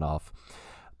symbols going off.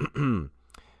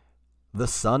 The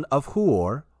son of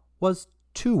Huor was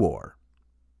Tuor,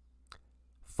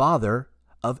 father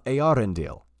of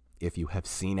Earendil. If you have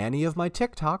seen any of my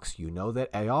TikToks, you know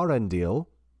that Earendil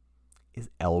is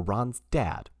Elrond's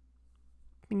dad.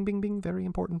 Bing, bing, bing. Very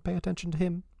important. Pay attention to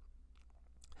him.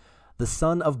 The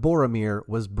son of Boromir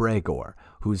was Bregor,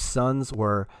 whose sons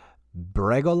were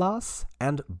Bregolas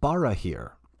and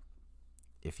Barahir.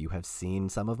 If you have seen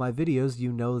some of my videos,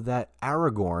 you know that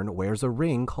Aragorn wears a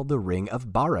ring called the Ring of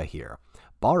Barahir.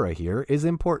 Barahir is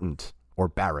important, or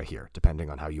Barahir, depending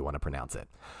on how you want to pronounce it.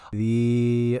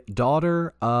 The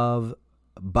daughter of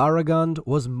Baragund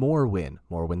was Morwen.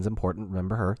 Morwen's important,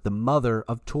 remember her. The mother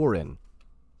of Turin.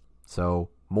 So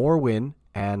Morwen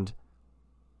and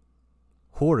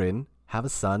Hurin have a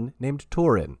son named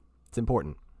Turin. It's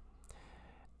important.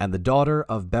 And the daughter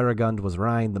of Beregund was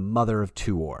Rhain, the mother of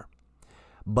Tuor.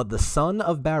 But the son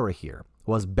of Barahir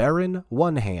was Beren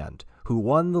Onehand, who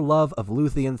won the love of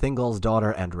Luthien, Thingol's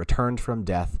daughter, and returned from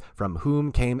death, from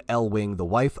whom came Elwing, the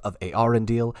wife of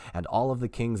Earendil, and all of the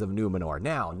kings of Numenor.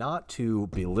 Now, not to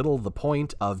belittle the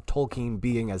point of Tolkien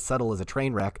being as subtle as a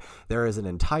train wreck, there is an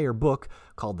entire book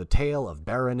called The Tale of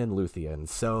Beren and Luthien.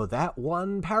 So that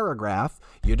one paragraph,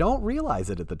 you don't realize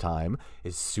it at the time,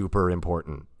 is super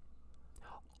important.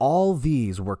 All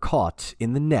these were caught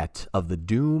in the net of the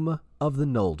doom of the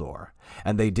Noldor,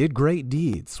 and they did great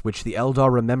deeds, which the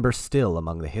Eldar remember still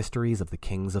among the histories of the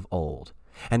kings of old.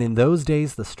 And in those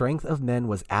days the strength of men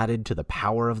was added to the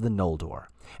power of the Noldor,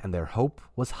 and their hope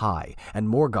was high, and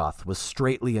Morgoth was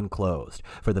straitly enclosed,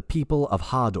 for the people of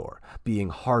Hador, being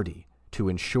hardy to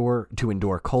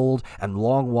endure cold and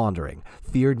long wandering,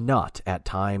 feared not at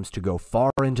times to go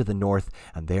far into the north,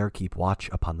 and there keep watch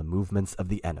upon the movements of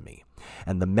the enemy.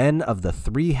 And the men of the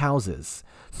three houses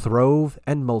throve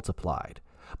and multiplied,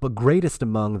 but greatest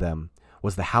among them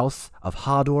was the house of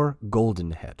Hador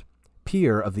Goldenhead,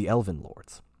 peer of the Elven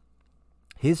lords.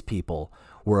 His people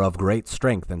were of great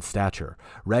strength and stature,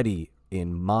 ready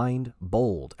in mind,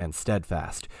 bold and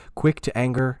steadfast, quick to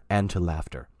anger and to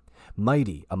laughter,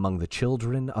 mighty among the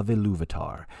children of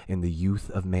Ilúvatar in the youth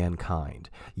of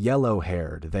mankind.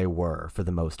 Yellow-haired they were for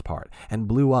the most part, and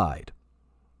blue-eyed.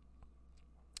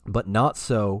 But not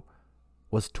so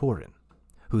was Turin,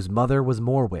 whose mother was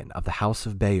Morwen of the house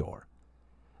of Beor.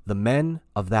 The men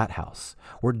of that house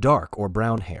were dark or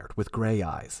brown-haired, with gray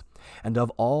eyes, And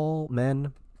of all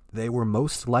men, they were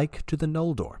most like to the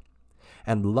Noldor,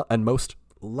 and most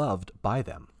loved by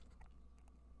them.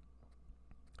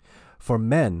 For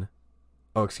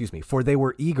they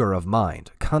were eager of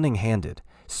mind, cunning-handed,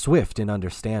 swift in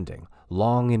understanding,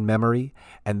 long in memory,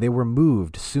 and they were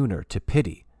moved sooner to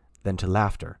pity than to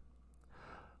laughter.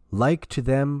 Like to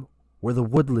them were the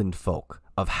woodland folk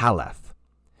of Halath,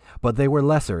 but they were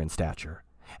lesser in stature,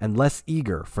 and less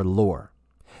eager for lore.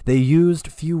 They used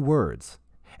few words,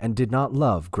 and did not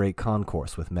love great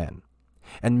concourse with men.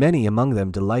 And many among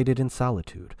them delighted in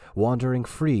solitude, wandering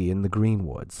free in the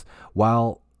greenwoods,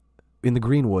 while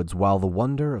the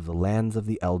wonder of the lands of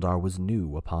the Eldar was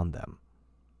new upon them.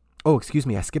 Oh, excuse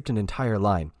me, I skipped an entire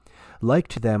line. Like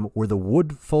to them were the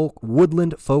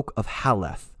woodland folk of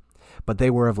Halath, but they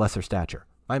were of lesser stature.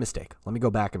 My mistake. Let me go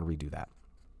back and redo that.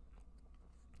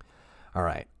 All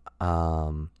right.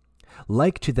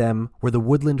 Like to them were the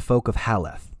woodland folk of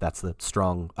Halath. That's the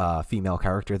strong female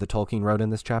character that Tolkien wrote in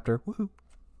this chapter. Woohoo.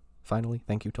 Finally,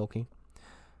 thank you, Tolkien.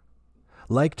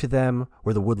 Like to them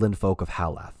were the woodland folk of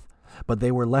Halath, but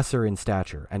they were lesser in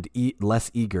stature and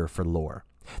less eager for lore.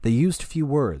 They used few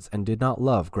words and did not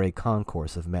love great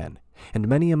concourse of men, and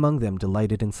many among them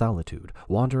delighted in solitude,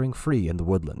 wandering free in the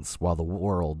woodlands, while the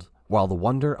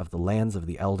wonder of the lands of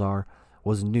the Eldar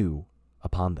was new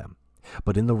upon them.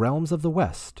 But in the realms of the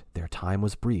West their time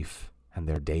was brief, and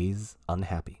their days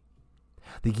unhappy.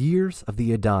 The years of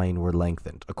the Edain were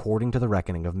lengthened, according to the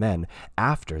reckoning of men,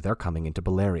 after their coming into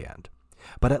Beleriand.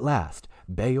 But at last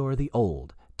Beor the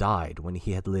Old died when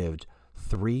he had lived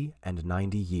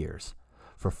 93 years,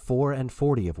 for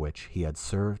 44 of which he had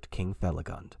served King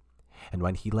Felagund. And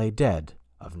when he lay dead,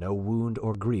 of no wound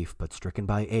or grief, but stricken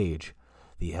by age,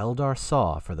 the Eldar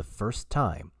saw for the first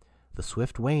time the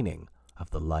swift waning of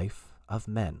the life of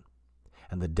men,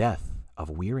 and the death of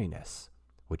weariness,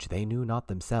 which they knew not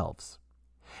themselves.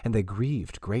 And they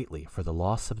grieved greatly for the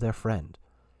loss of their friend.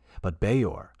 But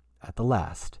Beor, at the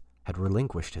last, had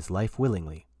relinquished his life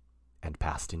willingly, and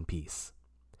passed in peace.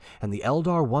 And the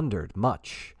Eldar wondered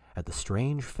much at the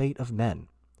strange fate of men,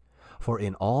 for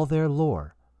in all their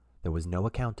lore there was no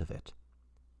account of it,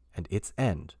 and its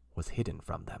end was hidden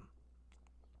from them.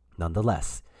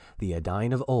 Nonetheless, the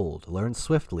Edain of old learned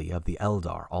swiftly of the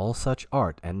Eldar all such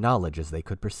art and knowledge as they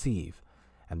could perceive,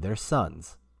 and their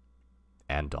sons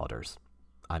and daughters,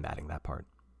 I'm adding that part,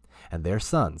 and their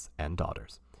sons and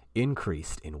daughters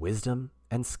increased in wisdom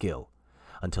and skill,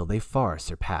 until they far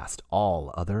surpassed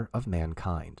all other of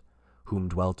mankind, whom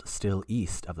dwelt still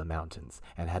east of the mountains,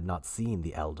 and had not seen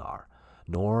the Eldar,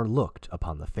 nor looked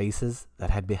upon the faces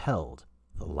that had beheld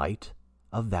the light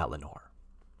of Valinor.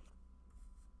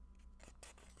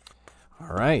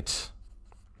 All right.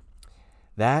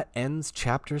 That ends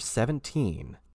chapter 17